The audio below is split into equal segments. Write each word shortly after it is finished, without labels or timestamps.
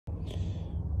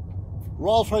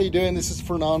Rolf, how you doing? This is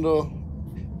Fernando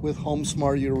with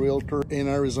HomeSmart, your realtor in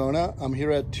Arizona. I'm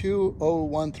here at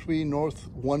 2013 North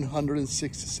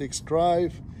 166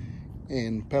 Drive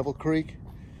in Pebble Creek.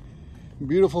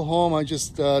 Beautiful home. I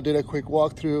just did a quick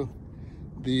walkthrough.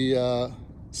 The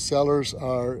sellers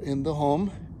are in the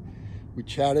home. We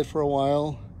chatted for a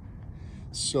while.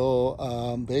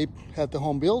 So they had the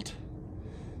home built.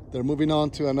 They're moving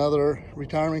on to another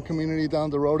retirement community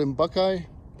down the road in Buckeye.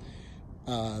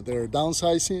 They're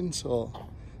downsizing, so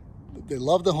they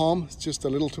love the home. It's just a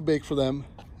little too big for them.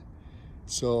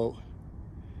 So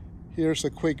here's a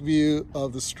quick view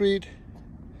of the street.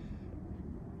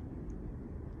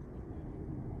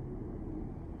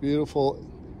 Beautiful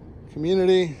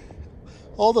community.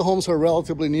 All the homes are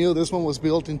relatively new. This one was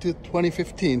built in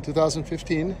 2015.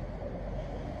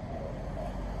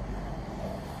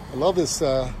 I love this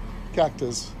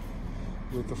cactus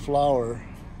with the flower.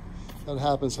 That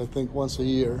happens, I think, once a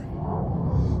year.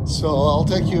 So I'll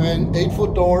take you in.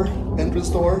 8-foot door, entrance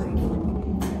door.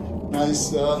 Nice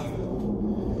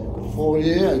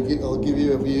foyer. I'll give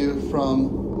you a view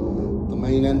from the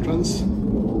main entrance.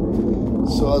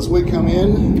 So as we come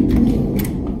in,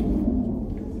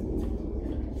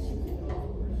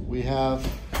 we have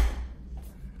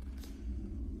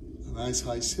a nice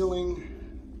high ceiling,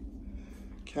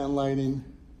 can lighting.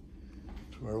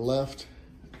 To our left,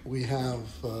 we have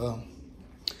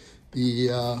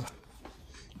the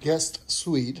guest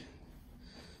suite.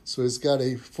 So it's got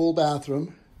a full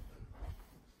bathroom,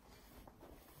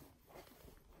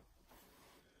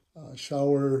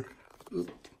 shower,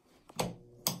 there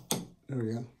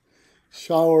we go,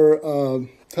 shower,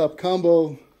 tub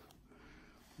combo,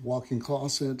 walk-in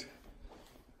closet.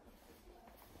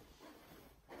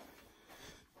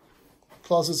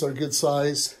 Closets are good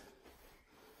size,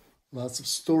 lots of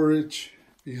storage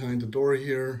behind the door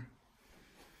here.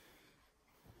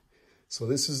 So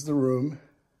this is the room.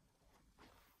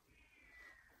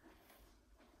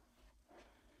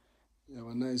 You have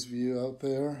a nice view out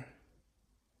there.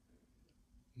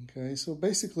 Okay, so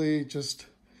basically just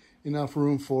enough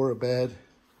room for a bed,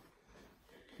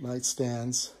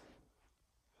 nightstands,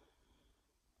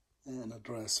 and a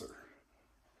dresser.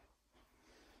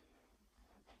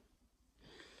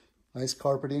 Nice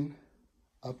carpeting,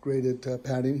 upgraded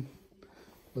padding,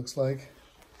 looks like.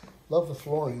 Love the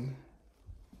flooring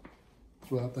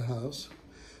throughout the house.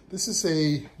 This is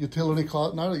a utility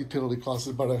closet, not a utility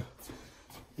closet, but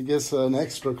I guess an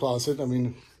extra closet. I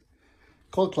mean,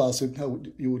 coat closet,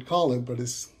 you would call it, but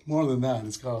it's more than that.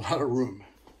 It's got a lot of room.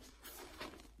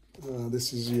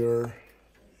 This is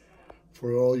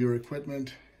for all your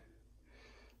equipment,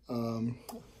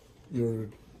 your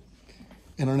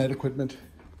internet equipment.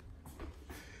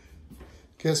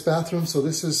 Guest bathroom, so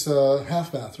this is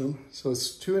half bathroom. So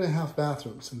it's 2.5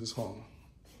 bathrooms in this home.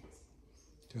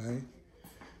 Okay.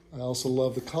 I also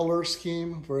love the color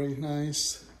scheme, very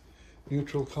nice,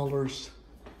 neutral colors.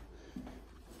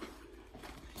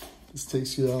 This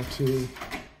takes you out to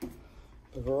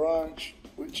the garage,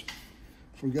 which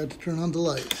forgot to turn on the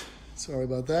light. Sorry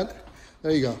about that.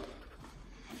 There you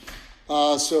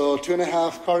go. So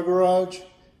 2.5 car garage.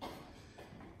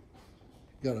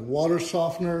 Got a water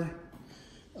softener.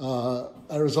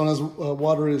 Arizona's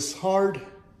water is hard,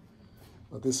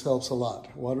 but this helps a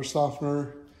lot. Water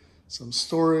softener, some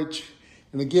storage.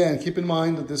 And again, keep in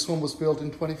mind that this one was built in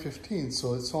 2015,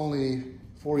 so it's only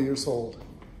 4 years old.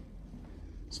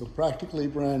 So practically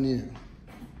brand new.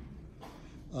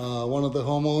 One of the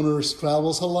homeowners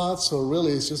travels a lot, so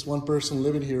really it's just one person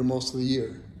living here most of the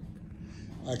year.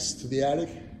 Access to the attic.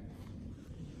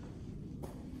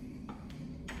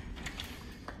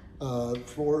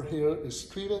 Floor here is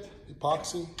treated,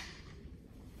 epoxy.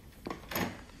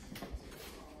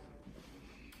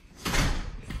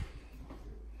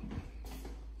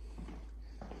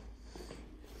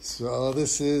 So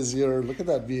this is your, look at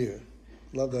that view.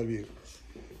 Love that view.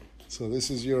 So this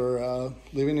is your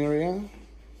living area.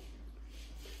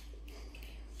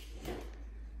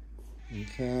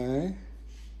 Okay.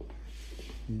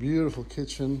 Beautiful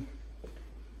kitchen. I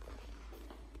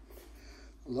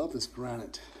love this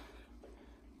granite.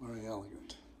 Very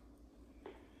elegant.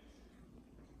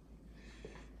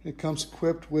 It comes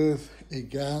equipped with a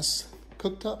gas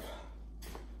cooktop.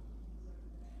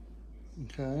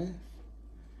 Okay.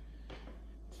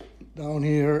 Down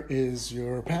here is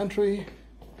your pantry,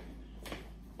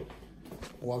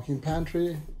 walk-in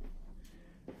pantry.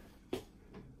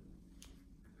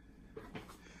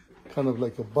 Kind of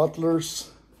like a butler's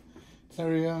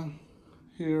area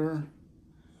here.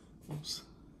 Oops.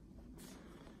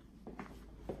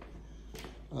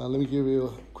 Let me give you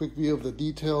a quick view of the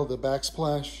detail, the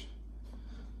backsplash.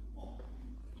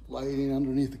 Lighting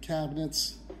underneath the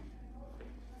cabinets.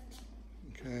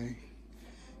 Okay.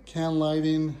 Can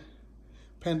lighting,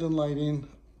 pendant lighting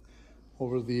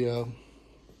over the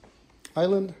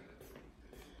island.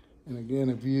 And again,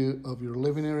 a view of your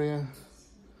living area.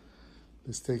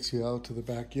 This takes you out to the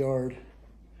backyard.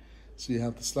 So you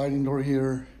have the sliding door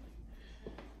here.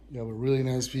 You have a really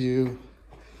nice view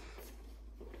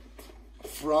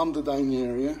from the dining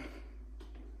area.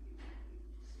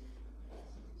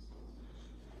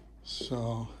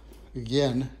 So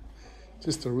again,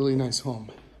 just a really nice home.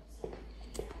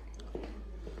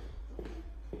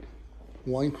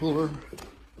 Wine cooler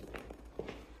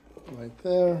right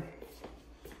there.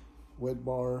 Wet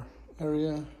bar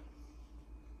area.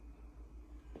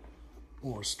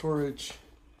 More storage.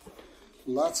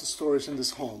 Lots of storage in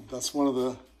this home. That's one of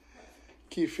the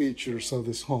key features of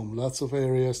this home. Lots of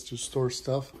areas to store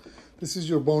stuff. This is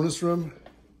your bonus room,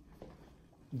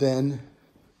 den,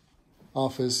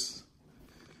 office,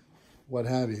 what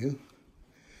have you.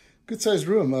 Good sized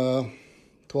room,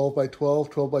 12 by 12,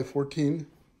 12 by 14,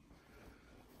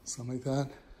 something like that.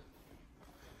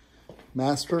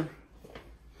 Master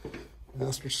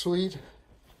suite.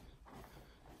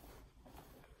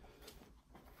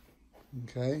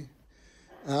 Okay,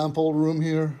 ample room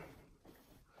here.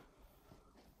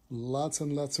 Lots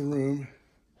and lots of room.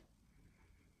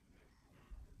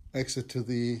 Exit to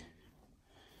the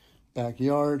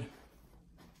backyard.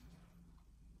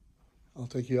 I'll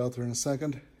take you out there in a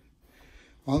second.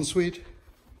 Ensuite.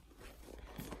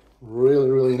 Really,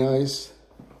 really nice.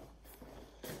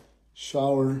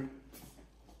 Shower.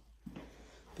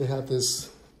 They have this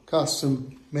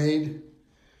custom made,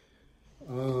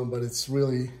 but it's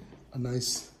really a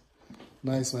nice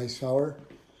shower.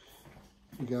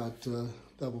 You got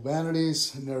double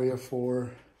vanities, an area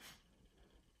for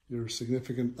your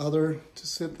significant other to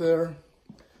sit there.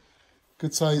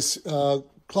 Good size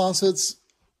closets,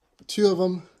 2 of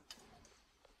them.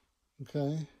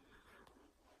 Okay,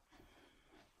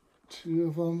 2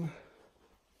 of them.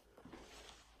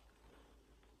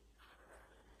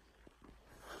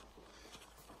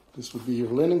 This would be your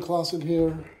linen closet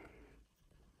here.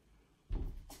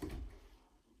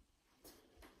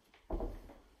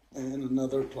 And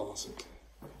another closet.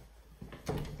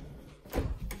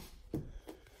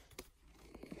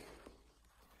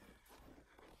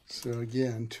 So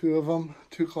again, 2 of them,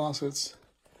 2 closets.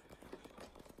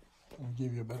 I'll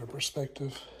give you a better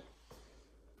perspective.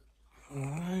 All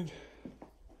right.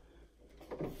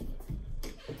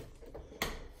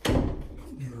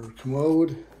 Your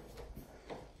commode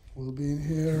will be in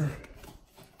here.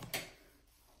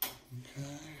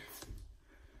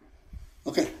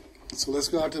 Okay, so let's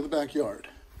go out to the backyard.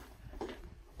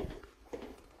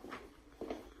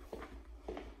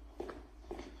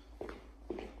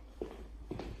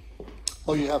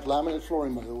 Oh, you have laminate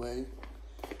flooring, by the way,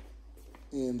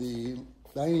 in the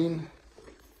dining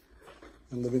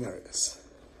and living areas.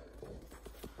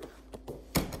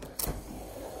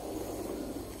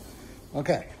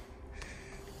 Okay,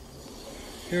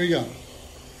 here we go.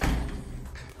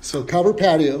 So covered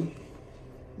patio,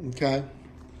 okay.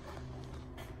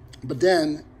 But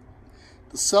then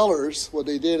the sellers, what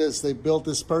they did is they built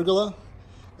this pergola,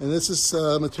 and this is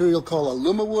a material called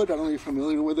Alumawood. I don't know if you're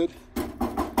familiar with it.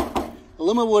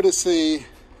 Alumawood is a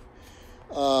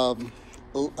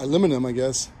aluminum, I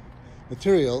guess,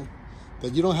 material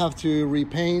that you don't have to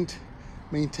repaint,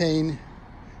 maintain.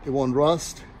 It won't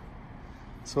rust.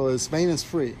 So it's maintenance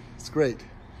free. It's great,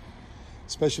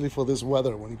 especially for this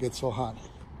weather when it gets so hot.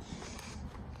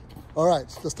 All right,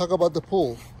 let's talk about the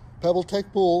pool.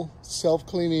 PebbleTec pool,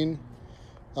 self-cleaning,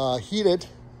 heated.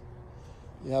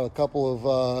 You have a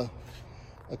couple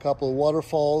of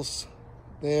waterfalls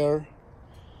there.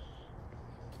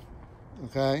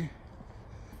 Okay.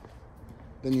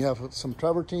 Then you have some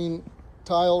travertine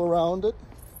tile around it,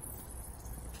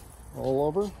 all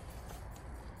over.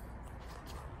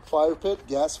 Fire pit,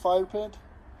 gas fire pit.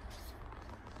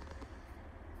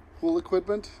 Pool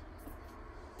equipment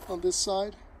on this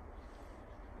side.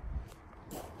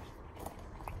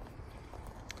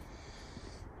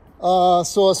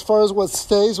 So as far as what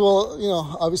stays, well, you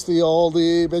know, obviously all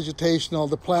the vegetation, all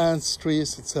the plants,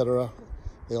 trees, etc.,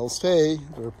 they all stay.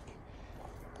 They're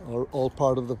all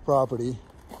part of the property.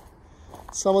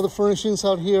 Some of the furnishings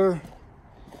out here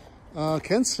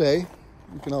can stay.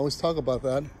 We can always talk about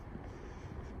that.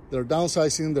 They're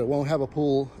downsizing. They won't have a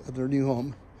pool at their new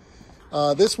home.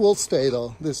 This will stay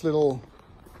though. This little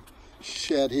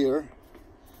shed here,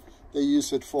 they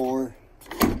use it for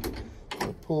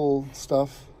pool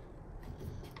stuff.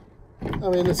 I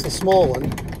mean, it's a small one,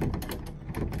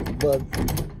 but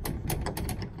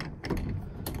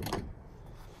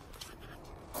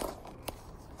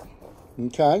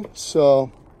Okay,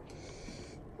 so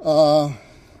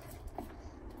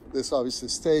this obviously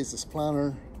stays, this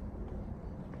planter.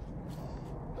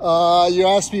 You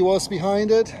asked me what's behind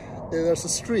it. There's a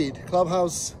street,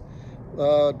 Clubhouse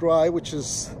Drive, which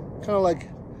is kind of like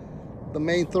the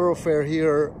main thoroughfare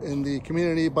here in the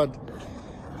community, but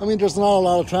I mean, there's not a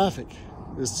lot of traffic.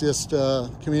 It's just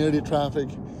community traffic.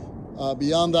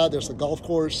 Beyond that, there's a golf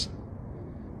course,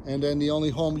 and then the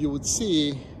only home you would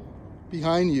see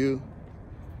behind you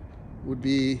would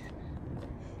be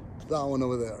that one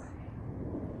over there.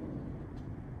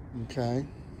 Okay.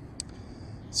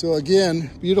 So again,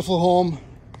 beautiful home.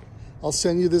 I'll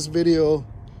send you this video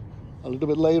a little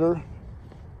bit later.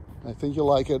 I think you'll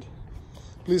like it.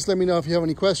 Please let me know if you have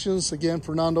any questions. Again,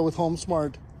 Fernando with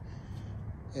HomeSmart,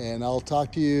 and I'll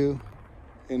talk to you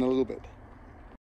in a little bit.